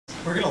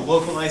We're gonna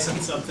localize on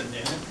something,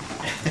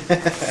 damn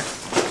it.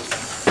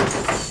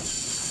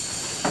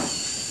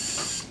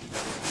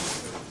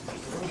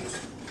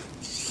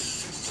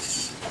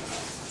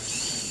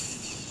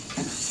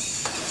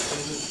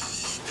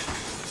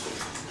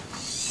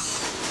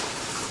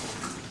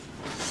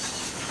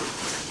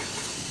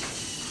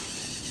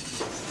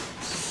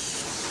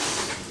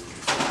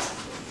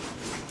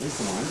 At least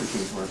the line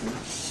routine's working.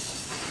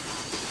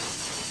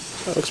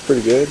 That looks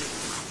pretty good.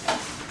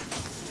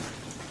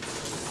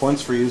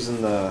 Points for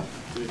using the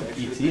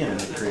ET in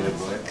a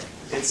creative way.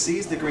 It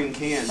sees the green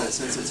can, but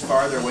since it's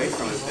farther away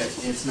from it,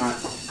 it's not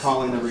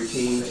calling the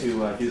routine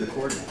to do the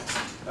coordinate.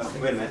 Okay,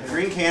 wait a minute.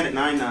 Green can at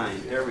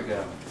 9-9. There we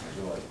go.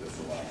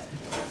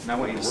 Now I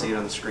want you to see it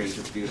on the screen.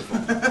 It's beautiful.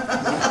 Wow,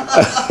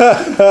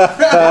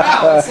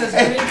 it says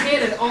green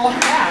can in all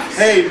caps.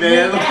 Hey,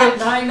 man. At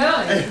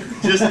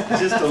 9-9. just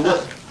a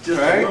look. Just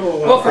right?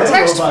 Well, for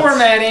text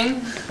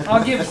formatting,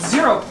 I'll give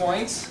 0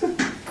 points.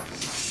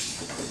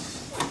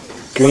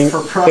 Green.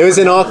 It was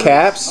in all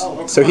caps,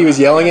 so he was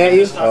yelling at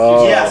you?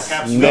 Oh, Yes.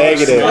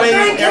 negative.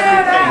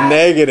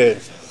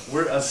 Negative.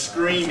 We're a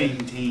screaming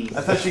team.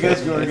 I thought you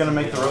guys were going to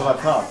make the robot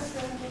talk.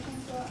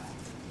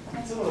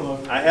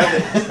 I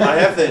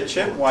have the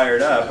chip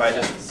wired up. I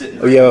just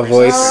didn't. Oh, you have a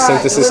voice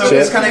synthesis So it chip?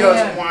 just kind of goes.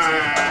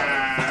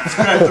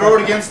 Can I throw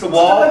it against the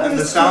wall and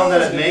the sound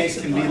that it makes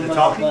can be the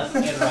talking?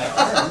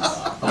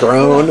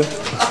 Groan.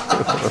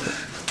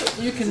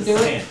 You can do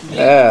it.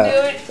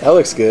 Yeah, that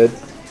looks good.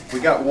 We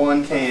got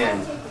one can.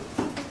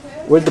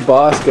 Where'd the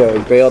boss go?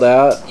 He bailed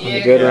out on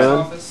a good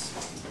run?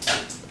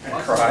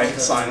 I cried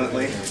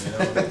silently. Yeah,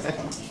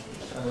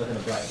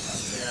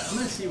 I'm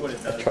gonna see what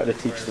it does. Try to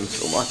teach them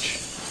so much.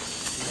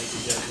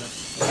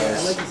 A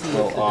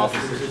little off.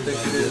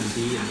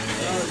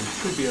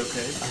 Could be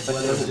okay. I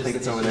think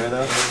it's over there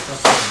though.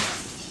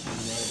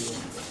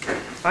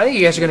 I think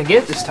you guys are going to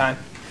get it this time.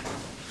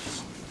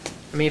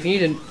 I mean, if you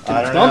need to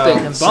I don't bump know. it,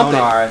 then bump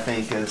Sonar, I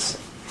think, is.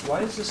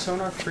 Why is the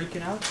sonar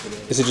freaking out today?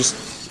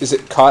 Is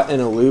it caught in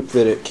a loop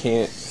that it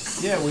can't?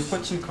 Yeah, we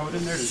put some code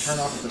in there to turn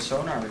off the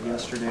sonar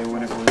yesterday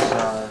when it was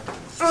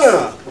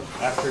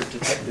after it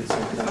detected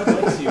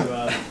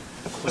something.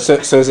 So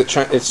is it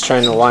it's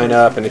trying to line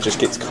up and it just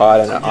gets caught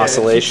in an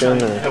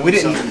oscillation? Or? And we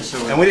didn't know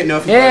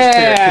if you guys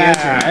did a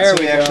cancer,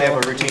 so we actually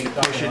have a routine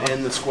to push it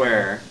in the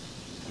square.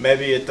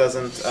 Maybe it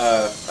doesn't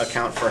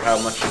account for how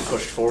much you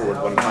pushed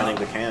forward when finding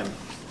the can.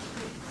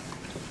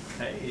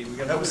 Hey, we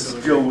got That was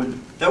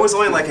going. That was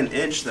only like an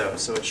inch though,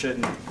 so it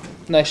shouldn't.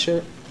 Nice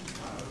shirt.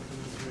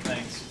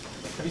 Thanks.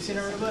 Have you seen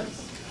a robot?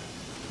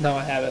 No,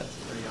 I haven't.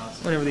 Pretty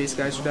awesome. Whenever these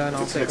guys are done,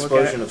 I'll It's an take a look at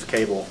explosion of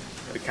cable.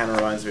 It kind of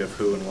reminds me of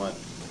Who and What.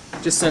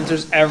 it. Just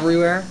sensors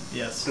everywhere.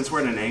 Yes. Since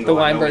we're at an The angle,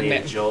 I know we Weinberg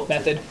need a jolt,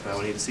 method. but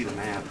we need to see the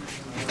map.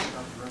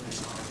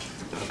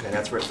 Okay,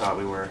 that's where it thought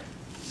we were.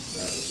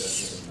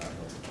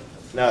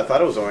 No, I thought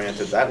it was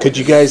oriented that way. Could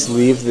you guys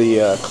leave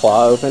the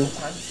claw open?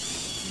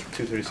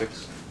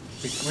 236.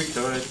 We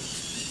could.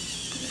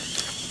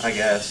 I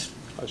guess.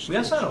 We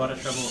also had a lot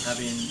of trouble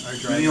having our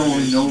drive. The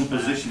only known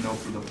position though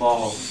for the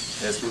ball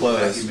It's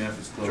closed.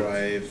 is closed.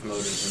 Drive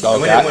motors. Oh,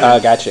 we didn't wanna-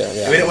 gotcha. We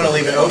Yeah. didn't want to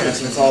leave it open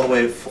since it's all the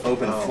way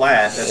open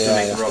flat. That's Yeah, going to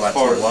make yeah. the robot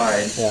too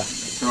wide. Yeah.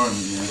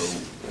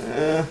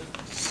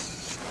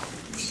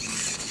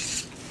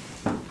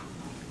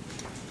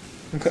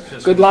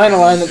 Good line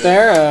alignment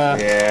there.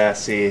 Yeah,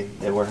 see,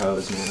 we're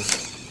hosed now.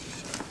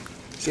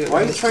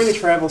 Why are you trying to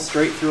travel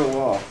straight through a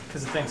wall?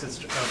 Because it thinks it's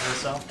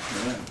herself.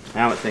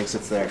 Now it thinks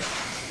it's there.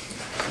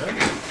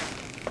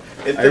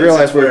 I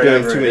realize we're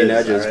doing wherever too it many is,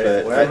 nudges, alright?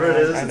 but Wherever it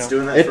is, I it's know.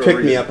 doing that It for a picked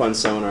me reason. up on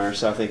sonar,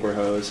 so I think we're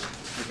hosed.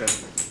 Okay.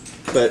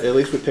 But at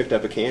least we picked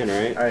up a can,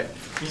 right? All right.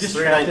 You just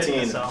trapped it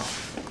 319.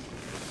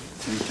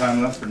 yourself. Any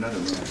time left for another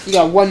round? You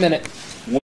got 1 minute.